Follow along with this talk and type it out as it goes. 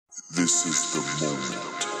This is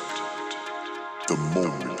the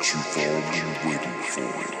moment you've all been waiting for.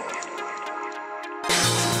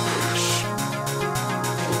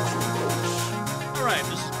 All right,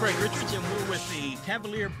 this is Craig Richardson. We're with the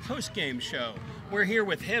Cavalier postgame show. We're here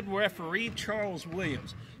with head referee Charles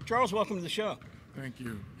Williams. Charles, welcome to the show. Thank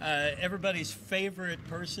you. Everybody's favorite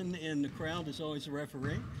person in the crowd is always the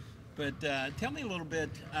referee. But tell me a little bit,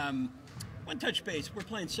 one touch base, we're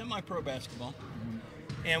playing semi-pro basketball.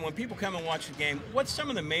 And when people come and watch the game, what's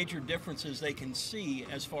some of the major differences they can see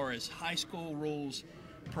as far as high school rules,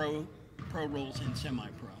 pro rules, and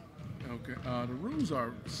semi-pro? Okay. The rules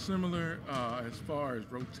are similar as far as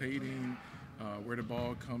rotating, where the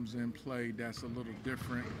ball comes in play. That's a little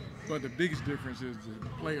different. But the biggest difference is the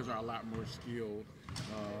players are a lot more skilled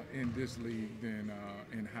in this league than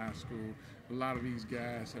in high school. A lot of these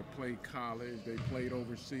guys have played college, they played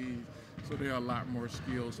overseas, so they're a lot more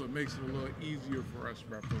skilled. So it makes it a little easier for us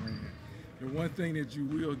refereeing. The one thing that you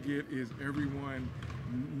will get is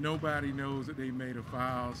nobody knows that they made a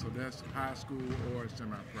foul, so that's high school or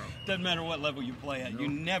semi-pro. Doesn't matter what level you play at, nope. You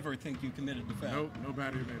never think you committed the foul. Nope,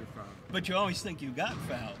 nobody made a foul. But you always think you got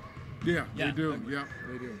fouled. Yeah, they do. Okay. Yeah,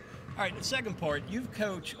 they do. All right, the second part, you've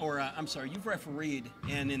coached, or you've refereed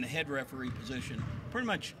and in the head referee position pretty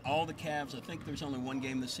much all the Cavs. I think there's only one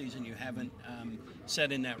game this season you haven't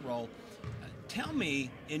sat in that role. Tell me,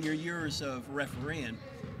 in your years of refereeing,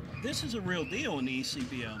 this is a real deal in the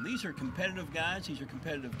SCBL. These are competitive guys. These are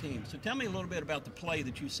competitive teams. So tell me a little bit about the play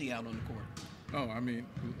that you see out on the court. Oh, I mean,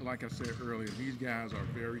 like I said earlier, these guys are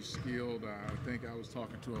very skilled. I think I was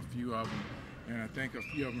talking to a few of them, and I think a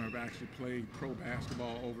few of them have actually played pro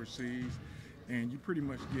basketball overseas. And you pretty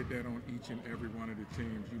much get that on each and every one of the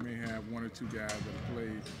teams. You may have one or two guys that have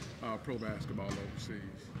played pro basketball overseas.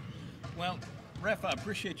 Well, Ref, I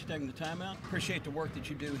appreciate you taking the time out. Appreciate the work that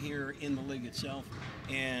you do here in the league itself.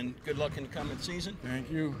 And good luck in the coming season. Thank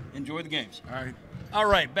you. Enjoy the games. All right. All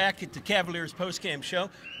right, back at the Cavaliers postgame show.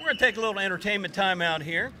 We're going to take a little entertainment time out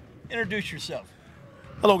here. Introduce yourself.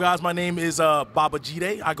 Hello, guys. My name is Baba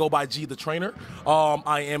Jide. I go by G the Trainer.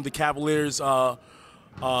 I am the Cavaliers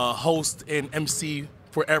host and MC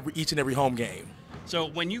for each and every home game. So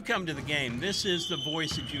when you come to the game, this is the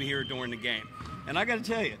voice that you hear during the game. And I got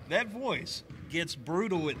to tell you, that voice gets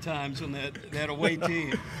brutal at times on that away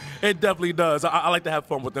team. It definitely does. I like to have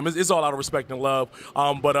fun with them. It's all out of respect and love.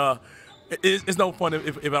 But it's no fun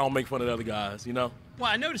if I don't make fun of the other guys, you know? Well,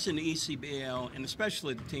 I notice in the ECBL, and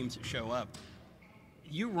especially the teams that show up,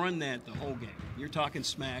 you run that the whole game. You're talking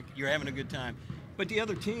smack. You're having a good time. But the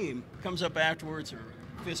other team comes up afterwards or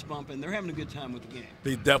fist bumping. They're having a good time with the game.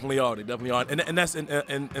 They definitely are. And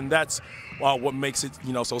that's what makes it,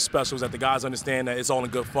 so special is that the guys understand that it's all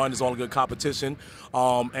in good fun. It's all in good competition.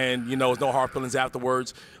 And there's no hard feelings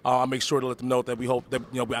afterwards. I make sure to let them know that we hope that,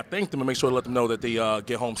 I thank them and make sure to let them know that they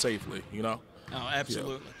get home safely, Oh,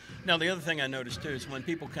 absolutely. Yeah. Now, the other thing I noticed, too, is when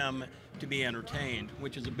people come to be entertained,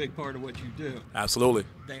 which is a big part of what you do. Absolutely.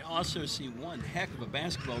 They also see one heck of a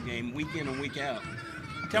basketball game week in and week out.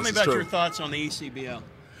 Tell me about your thoughts on the ECBL.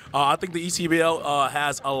 I think the ECBL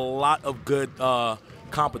has a lot of good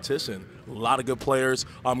competition, a lot of good players,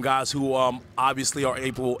 guys who obviously are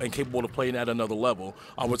able and capable of playing at another level.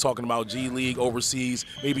 We're talking about G League, overseas,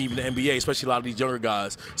 maybe even the NBA, especially a lot of these younger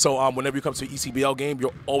guys. So whenever you come to an ECBL game,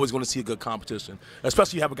 you're always going to see a good competition,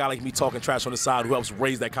 especially you have a guy like me talking trash on the side who helps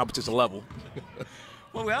raise that competition level.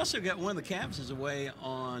 Well, we also got one of the Cavs is away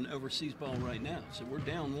on overseas ball right now, so we're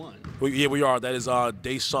down one. Yeah, we are. That is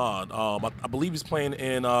Deshaun. I believe he's playing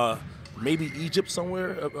in maybe Egypt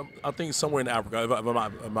somewhere. I think somewhere in Africa,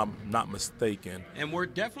 if I'm not mistaken. And we're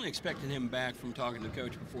definitely expecting him back from talking to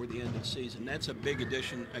Coach before the end of the season. That's a big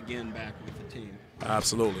addition, again, back with the team.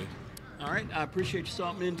 Absolutely. All right. I appreciate you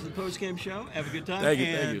stopping into the postgame show. Have a good time. Thank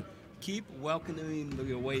you. Keep welcoming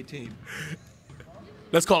the away team.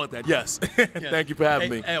 Let's call it that, yes. Thank you for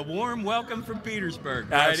having me. A warm welcome from Petersburg.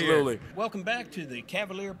 Absolutely. Right here. Welcome back to the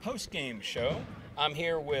Cavalier postgame show. I'm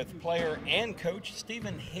here with player and coach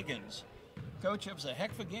Stephen Higgins. Coach, it was a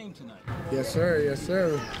heck of a game tonight. Yes, sir. Yes,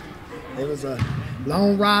 sir. It was a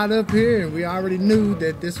long ride up here, and we already knew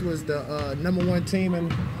that this was the #1 team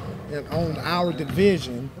on our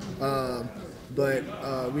division.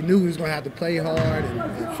 But we knew we was going to have to play hard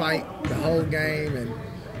and fight the whole game, and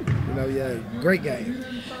great game.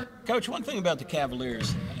 Coach, one thing about the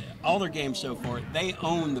Cavaliers, all their games so far, they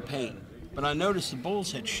own the paint. But I noticed the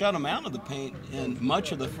Bulls had shut them out of the paint in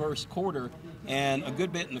much of the first quarter and a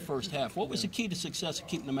good bit in the first half. What was the key to success of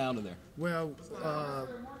keeping them out of there? Well,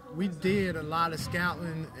 we did a lot of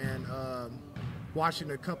scouting, and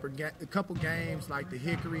watching a couple games like the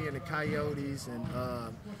Hickory and the Coyotes,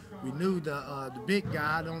 and we knew the big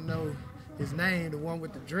guy. I don't know his name, the one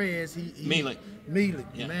with the dreads. Mealy.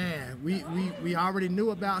 Yeah. Man, we already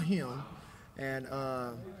knew about him, and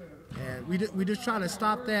we just try to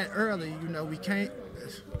stop that early. You know, we came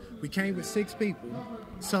with 6 people,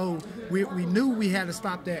 so we knew we had to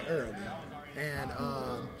stop that early, and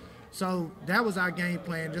so that was our game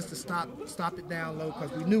plan, just to stop it down low,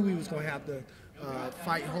 because we knew we was going to have to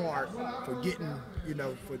fight hard for getting,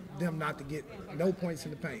 for them not to get no points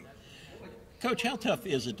in the paint. Coach, how tough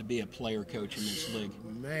is it to be a player coach in this league?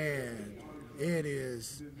 Man, it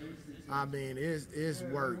is. I mean, it's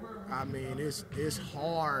work. I mean, it's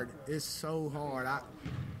hard. It's so hard.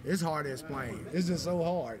 It's hard to explain. It's just so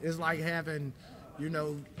hard. It's like having,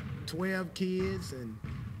 12 kids and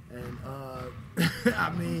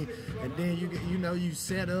I mean, and then you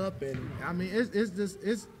set up, and I mean,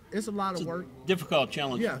 it's a lot of work. Difficult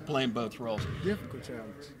challenge playing both roles. Difficult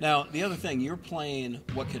challenge. Now, the other thing, you're playing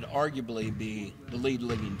what could arguably be the league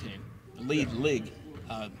leading team. The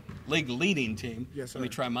league leading team. Yes, sir. Let me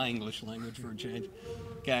try my English language for a change.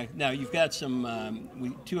 Okay. Now, you've got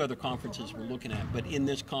some 2 other conferences we're looking at, but in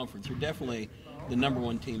this conference, you're definitely the number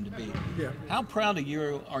 1 team to beat. Yeah. How proud of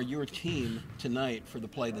are your team tonight for the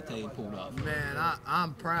play that they pulled off? Man,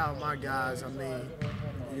 I'm proud of my guys. I mean,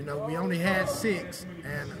 we only had 6,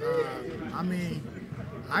 and I mean,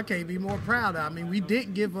 I can't be more proud. I mean, we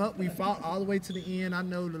didn't give up. We fought all the way to the end. I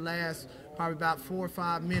know the last probably about 4 or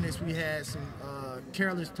 5 minutes we had some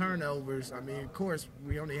careless turnovers. I mean, of course,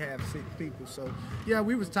 we only have 6 people, so yeah,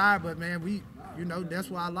 we was tired, but man, we, that's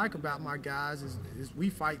what I like about my guys is we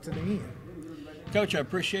fight to the end. Coach, I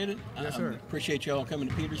appreciate it. Yes, sir. Appreciate you all coming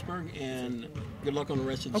to Petersburg, and good luck on the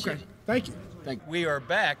rest of the season. Thank you. We are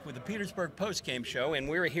back with the Petersburg postgame show, and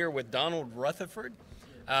we're here with Donald Rutherford.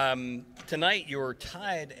 Tonight, you're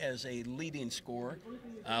tied as a leading scorer.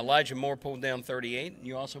 Elijah Moore pulled down 38, and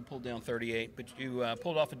you also pulled down 38, but you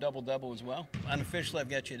pulled off a double-double as well. Unofficially, I've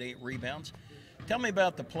got you at 8 rebounds. Tell me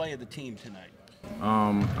about the play of the team tonight.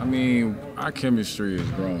 I mean, our chemistry is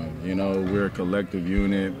growing. We're a collective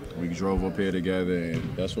unit. We drove up here together,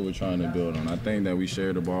 and that's what we're trying to build on. I think that we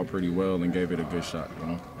shared the ball pretty well and gave it a good shot,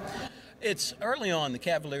 It's early on, the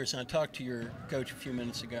Cavaliers, and I talked to your coach a few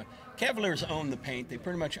minutes ago. Cavaliers owned the paint. They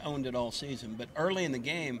pretty much owned it all season. But early in the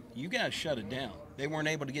game, you guys shut it down. They weren't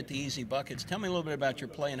able to get the easy buckets. Tell me a little bit about your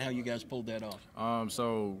play and how you guys pulled that off.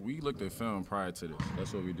 So we looked at film prior to this.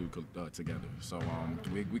 That's what we do together. So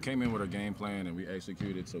we came in with a game plan, and we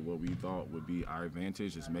executed to what we thought would be our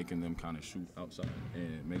advantage, is making them kind of shoot outside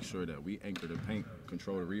and make sure that we anchor the paint,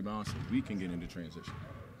 control the rebounds, so we can get into transition.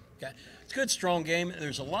 Okay. It's a good, strong game.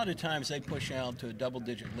 There's a lot of times they push out to a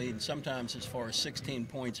double-digit lead, and sometimes as far as 16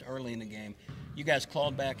 points early in the game. You guys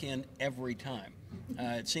clawed back in every time.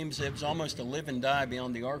 It seems it was almost a live and die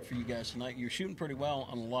beyond the arc for you guys tonight. You're shooting pretty well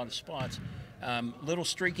on a lot of spots. Little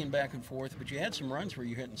streaking back and forth, but you had some runs where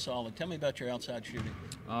you're hitting solid. Tell me about your outside shooting.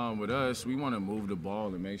 With us, we want to move the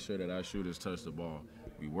ball and make sure that our shooters touch the ball.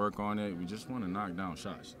 We work on it. We just want to knock down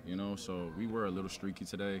shots, So we were a little streaky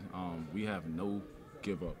today. We have no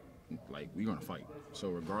give up. Like, we're going to fight.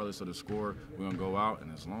 So regardless of the score, we're going to go out,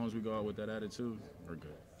 and as long as we go out with that attitude, we're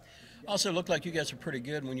good. Also, it looked like you guys are pretty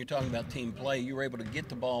good when you're talking about team play. You were able to get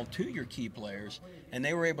the ball to your key players, and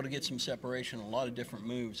they were able to get some separation, a lot of different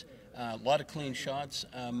moves, a lot of clean shots.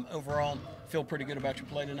 Overall, feel pretty good about your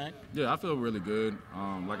play tonight? Yeah, I feel really good.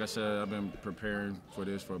 Like I said, I've been preparing for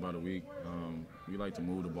this for about a week. We like to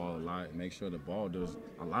move the ball a lot and make sure the ball does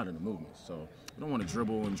a lot of the movements. So we don't want to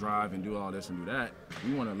dribble and drive and do all this and do that.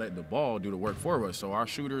 We want to let the ball do the work for us. So our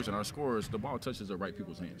shooters and our scorers, the ball touches the right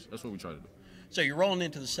people's hands. That's what we try to do. So you're rolling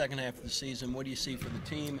into the second half of the season. What do you see for the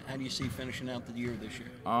team? How do you see finishing out the year this year?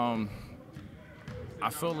 I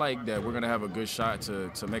feel like that we're going to have a good shot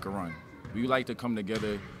to make a run. We like to come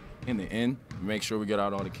together in the end, make sure we get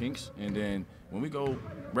out all the kinks, and then when we go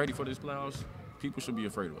ready for this playoffs, people should be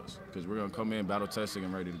afraid of us because we're going to come in battle testing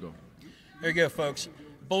and ready to go. There you go, folks.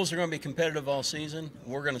 Bulls are going to be competitive all season.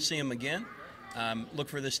 We're going to see them again. Look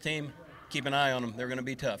for this team. Keep an eye on them. They're going to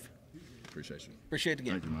be tough. Appreciate you. Appreciate it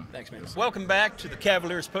again. Thank you, man. Thanks, man. Yes. Welcome back to the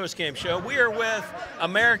Cavaliers postgame show. We are with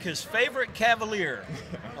America's favorite Cavalier,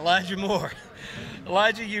 Elijah Moore.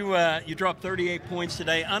 Elijah, you dropped 38 points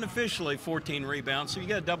today, unofficially 14 rebounds, so you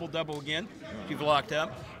got a double-double again. You've locked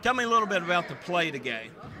up. Tell me a little bit about the play today.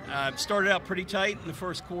 Started out pretty tight in the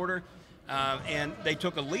first quarter, and they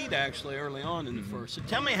took a lead actually early on in the first. So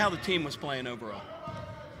tell me how the team was playing overall.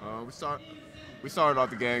 We started off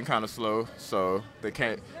the game kind of slow, so they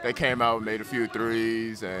came out, made a few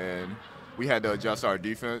threes, and we had to adjust our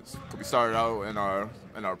defense. We started out in our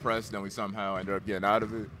in our press, then we somehow ended up getting out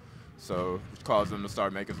of it. So it caused them to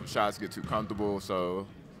start making some shots, get too comfortable. So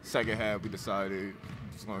second half, we decided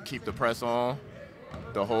just going to keep the press on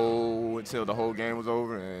until the whole game was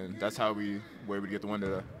over, and that's how we were able to get the win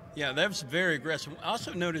today. Yeah, that was very aggressive. I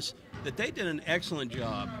also noticed that they did an excellent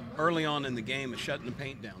job early on in the game of shutting the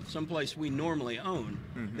paint down, someplace we normally own.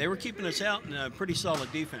 Mm-hmm. They were keeping us out in a pretty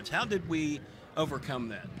solid defense. How did we overcome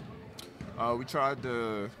that? We tried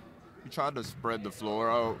to spread the floor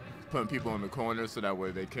out, putting people in the corners so that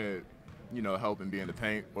way they could, help and be in the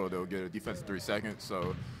paint, or they'll get a defensive 3 seconds.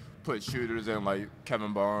 So put shooters in like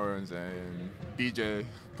Kevin Barnes and BJ,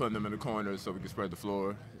 putting them in the corners so we could spread the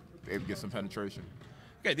floor, able to get some penetration.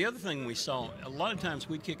 Okay, the other thing we saw, a lot of times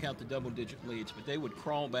we'd kick out the double-digit leads, but they would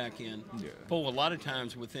crawl back in, pull a lot of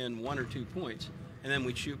times within 1 or 2 points, and then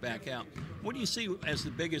we'd shoot back out. What do you see as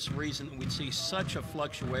the biggest reason that we'd see such a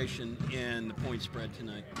fluctuation in the point spread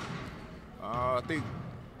tonight? I think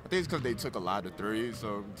it's because they took a lot of threes.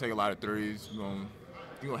 So you take a lot of threes, you're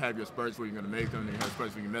gonna have your spurts where you're gonna make them, and you have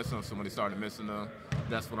spurts where you miss them. So when they started missing them,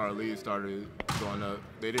 that's when our lead started going up.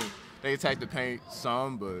 They attacked the paint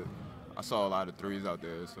some, but I saw a lot of threes out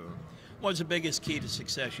there. So what's the biggest key to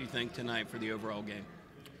success you think tonight for the overall game?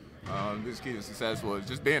 The biggest key to success was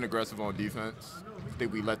just being aggressive on defense. I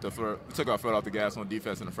think we took our foot off the gas on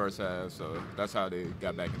defense in the first half, so that's how they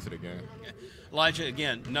got back into the game. Okay. Elijah,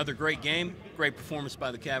 again, another great game, great performance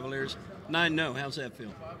by the Cavaliers. 9-0, how's that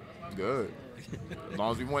feel? Good. As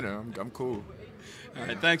long as we win it, I'm cool. All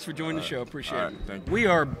right, thanks for joining the show. Appreciate it. Thank you. We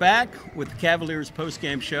are back with the Cavaliers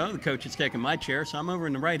post-game show. The coach is taking my chair, so I'm over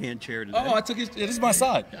in the right-hand chair today. Oh, I took it. This is my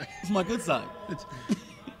side. This is my good side.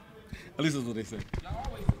 At least that's what they say.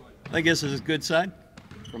 I guess this is a good side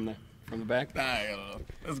from the back.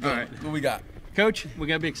 Let's go. All right. What we got? Coach, we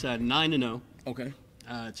got to be excited. 9-0. Okay.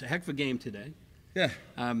 It's a heck of a game today. Yeah.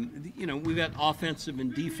 We've got offensive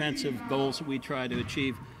and defensive goals that we try to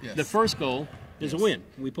achieve. Yes. The first goal is a win.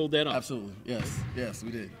 We pulled that off. Absolutely. Yes,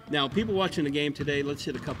 we did. Now, people watching the game today, let's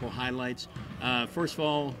hit a couple of highlights. First of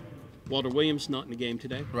all, Walter Williams not in the game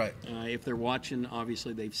today. Right. If they're watching,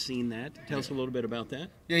 obviously they've seen that. Tell us a little bit about that.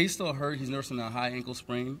 Yeah, he's still hurt. He's nursing a high ankle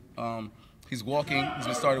sprain. He's walking. He's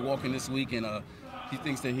been started walking this week, and he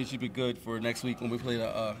thinks that he should be good for next week when we play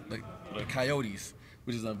the Coyotes,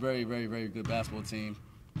 which is a very, very, very good basketball team,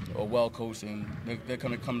 well coached, and they're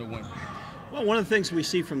going to come to win. Well, one of the things we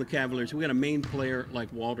see from the Cavaliers, we got a main player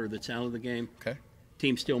like Walter that's out of the game. Okay.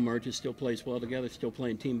 Team still merges, still plays well together, still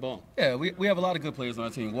playing team ball. Yeah, we have a lot of good players on our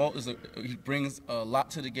team. Walt he brings a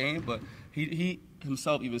lot to the game, but he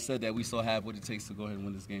himself even said that we still have what it takes to go ahead and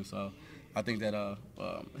win this game. So I think that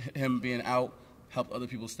him being out helped other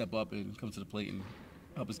people step up and come to the plate and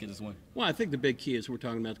help us get this win. Well, I think the big key is we're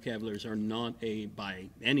talking about the Cavaliers are not by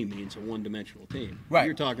any means a one-dimensional team. Right.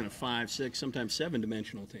 You're talking a 5, 6, sometimes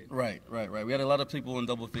 7-dimensional team. Right. We had a lot of people in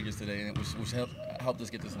double figures today, and which helped us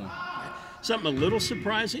get this win. Something a little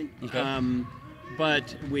surprising, okay.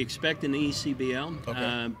 But we expect in the ECBL.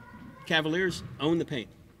 Okay. Cavaliers own the paint.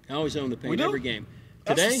 Always own the paint every game.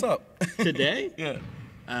 That's what's up. Today, yeah.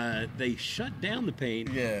 They shut down the paint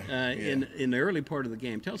in the early part of the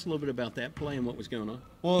game. Tell us a little bit about that play and what was going on.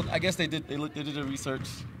 Well, I guess they did the research.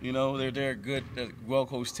 They're a good,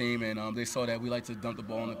 well-coached team, and they saw that we like to dump the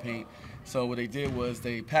ball in the paint. So what they did was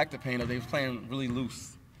they packed the paint up. They was playing really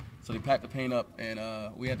loose. So they packed the paint up, and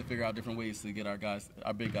we had to figure out different ways to get our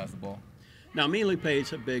big guys the ball. Now, Mealy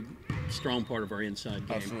plays a big, strong part of our inside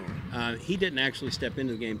game. Absolutely. He didn't actually step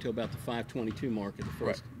into the game until about the 5:22 mark of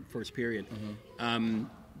the first period. Mm-hmm.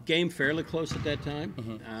 Game fairly close at that time.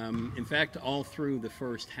 Mm-hmm. In fact, all through the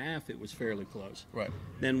first half, it was fairly close. Right.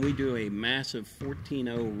 Then we do a massive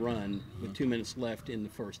 14-0 run with 2 minutes left in the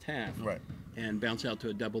first half. Right. And bounce out to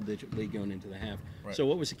a double-digit lead going into the half. Right. So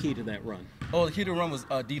what was the key to that run? Oh, the key to the run was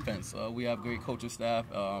defense. We have great coaching staff.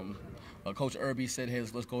 Coach Irby said, hey,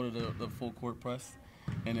 let's go to the full court press.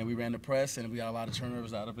 And then we ran the press, and we got a lot of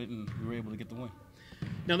turnovers out of it, and we were able to get the win.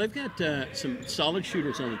 Now, they've got some solid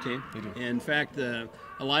shooters on the team. They do. In fact,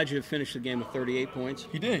 Elijah finished the game with 38 points.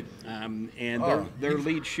 He did. And their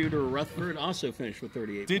lead shooter, Rutherford, also finished with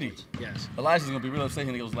 38 did points. He? Yes. Elijah's going to be real upset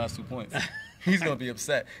when he gets those last 2 points. He's going to be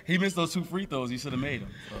upset. He missed those 2 free throws. He should have made them.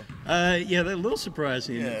 So. They're a little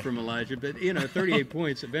surprising from Elijah. But, 38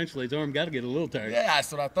 points, eventually his arm got to get a little tired. Yeah,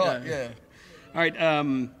 that's what I thought, yeah. All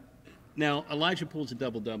right, now Elijah pulls a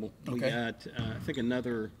double-double. Okay. We got, I think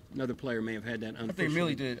another player may have had that. I think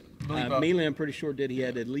Mealy did. Mealy, I'm pretty sure, did. He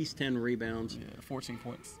had at least 10 rebounds. Yeah, 14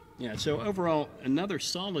 points. Yeah, so overall, another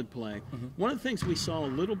solid play. One of the things we saw a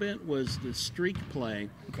little bit was the streak play.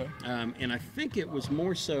 Okay. And I think it was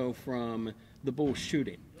more so from the Bulls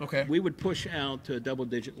shooting. Okay. We would push out to a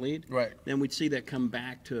double-digit lead. Right. Then we'd see that come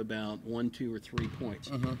back to about 1, 2, or 3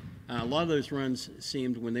 points. A lot of those runs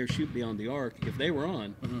seemed when they're shooting beyond the arc, if they were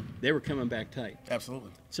on, they were coming back tight.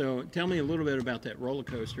 Absolutely. So tell me a little bit about that roller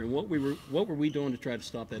coaster and what were we doing to try to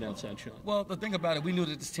stop that outside shot? Well, the thing about it, we knew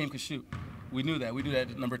that this team could shoot. We knew that. We knew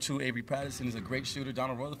that number 2, Avery Patterson, is a great shooter.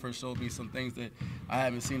 Donald Rutherford showed me some things that I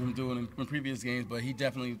haven't seen him doing in previous games, but he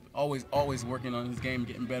definitely always working on his game,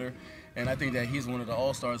 getting better. And I think that he's one of the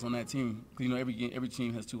all-stars on that team. You know, every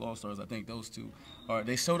team has 2 all-stars. I think those 2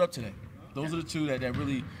 they showed up today. Those are the 2 that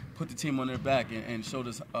really put the team on their back and showed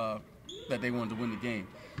us that they wanted to win the game.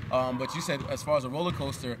 But you said as far as a roller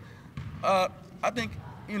coaster, I think,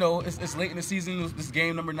 you know, it's late in the season. This is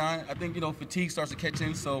game number 9. I think, you know, fatigue starts to catch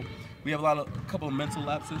in, so we have a couple of mental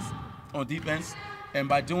lapses on defense. And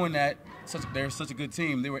by doing that, they're such a good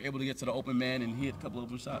team, they were able to get to the open man and he hit a couple of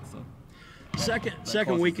open shots. So.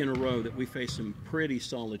 Second week in a row that we faced some pretty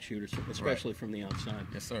solid shooters, especially Right. from the outside.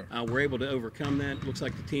 Yes, sir. We're able to overcome that. Looks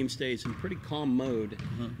like the team stays in pretty calm mode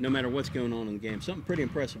no matter what's going on in the game. Something pretty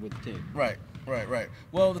impressive with the team. Right.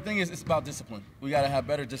 Well, the thing is, it's about discipline. We got to have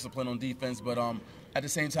better discipline on defense, but at the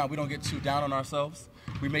same time, we don't get too down on ourselves.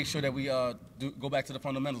 We make sure that we go back to the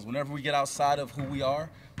fundamentals. Whenever we get outside of who we are,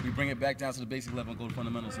 we bring it back down to the basic level and go to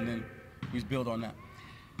fundamentals, and then we build on that.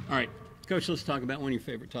 All right. Coach, let's talk about one of your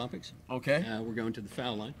favorite topics. Okay. We're going to the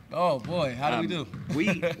foul line. Oh, boy. How do we do?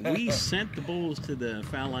 We sent the Bulls to the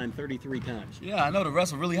foul line 33 times. Yeah, I know. The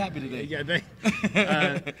refs were really happy today. Yeah,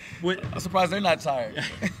 I'm surprised they're not tired.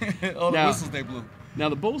 All the whistles they blew. Now,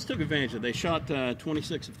 the Bulls took advantage of it. They shot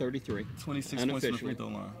 26 of 33. 26 points on the free throw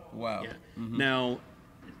line. Wow. Yeah. Now,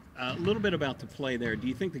 a little bit about the play there. Do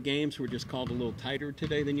you think the games were just called a little tighter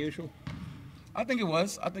today than usual? I think it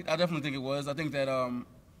was. I definitely think it was. I think that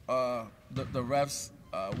the refs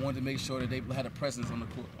wanted to make sure that they had a presence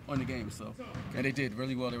on the game. So, and they did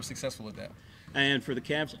really well. They were successful at that. And for the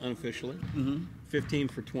Cavs, unofficially, 15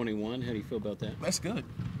 for 21. How do you feel about that? That's good.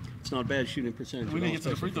 It's not a bad shooting percentage. We need to get to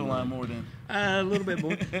the free throw line more than. A little bit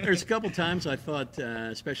more. There's a couple times I thought,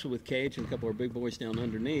 especially with Cage and a couple of big boys down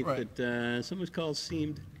underneath, that some of those calls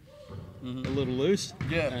seemed a little loose.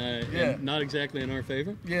 And not exactly in our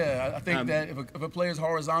favor. Yeah, I think that if a player's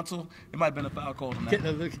horizontal, it might have been a foul call on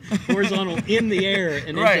that. Horizontal in the air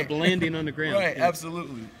and ends up landing on the ground. Right, yeah.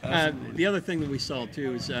 absolutely. The other thing that we saw,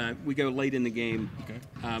 too, is we go late in the game. Okay.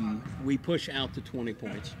 We push out to 20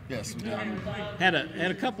 points. Yes, we did. Had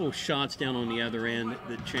a couple of shots down on the other end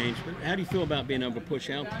that changed. But how do you feel about being able to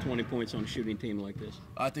push out to 20 points on a shooting team like this?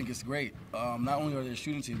 I think it's great. Not only are they a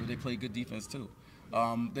shooting team, but they play good defense, too.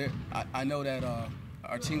 I know that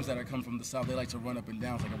our teams that are coming from the South, they like to run up and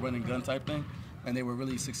down. It's like a run and gun type thing, and they were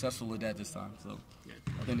really successful with that this time. So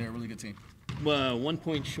I think they're a really good team. 1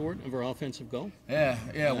 point short of our offensive goal. Yeah,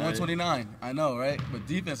 129. I know, right? But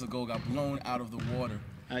defensive goal got blown out of the water.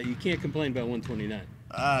 You can't complain about 129.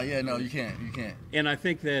 No, you can't. And I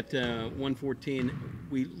think that 114,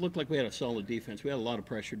 we looked like we had a solid defense. We had a lot of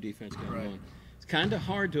pressure defense going on. It's kind of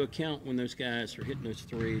hard to account when those guys are hitting those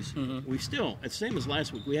threes. We still, it's the same as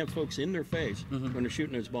last week, we have folks in their face when they're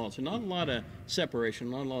shooting those balls. So not a lot of separation,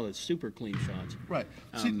 not a lot of super clean shots. Right.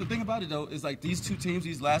 See, the thing about it, though, is like these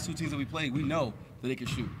last two teams that we played, we know that they can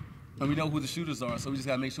shoot. And we know who the shooters are, so we just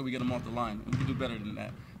got to make sure we get them off the line. And we can do better than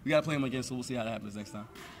that. We got to play them again, so we'll see how that happens next time.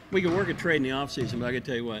 We can work a trade in the offseason, but I can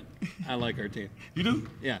tell you what, I like our team. You do?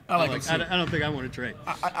 Yeah. I like them too. I don't think I want to trade.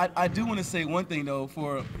 I do want to say one thing, though,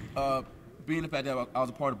 for being the fact that I was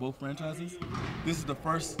a part of both franchises. This is the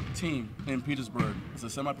first team in Petersburg. It's a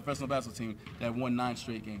semi-professional basketball team that won 9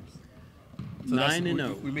 straight games. So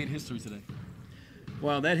 9-0. We made history today.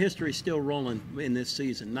 Well, that history is still rolling in this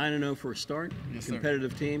season. 9-0 for a start. Yes, sir.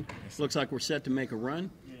 Competitive team. Yes, sir. Looks like we're set to make a run.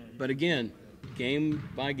 But again, game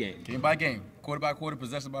by game. Game by game. Quarter by quarter,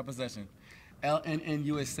 possession by possession.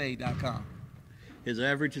 LNNUSA.com. His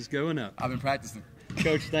average is going up. I've been practicing.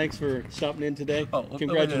 Coach, thanks for stopping in today. Oh,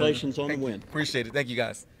 congratulations on the win. Appreciate it. Thank you,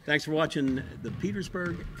 guys. Thanks for watching the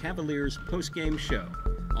Petersburg Cavaliers postgame show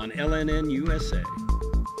on LNN USA.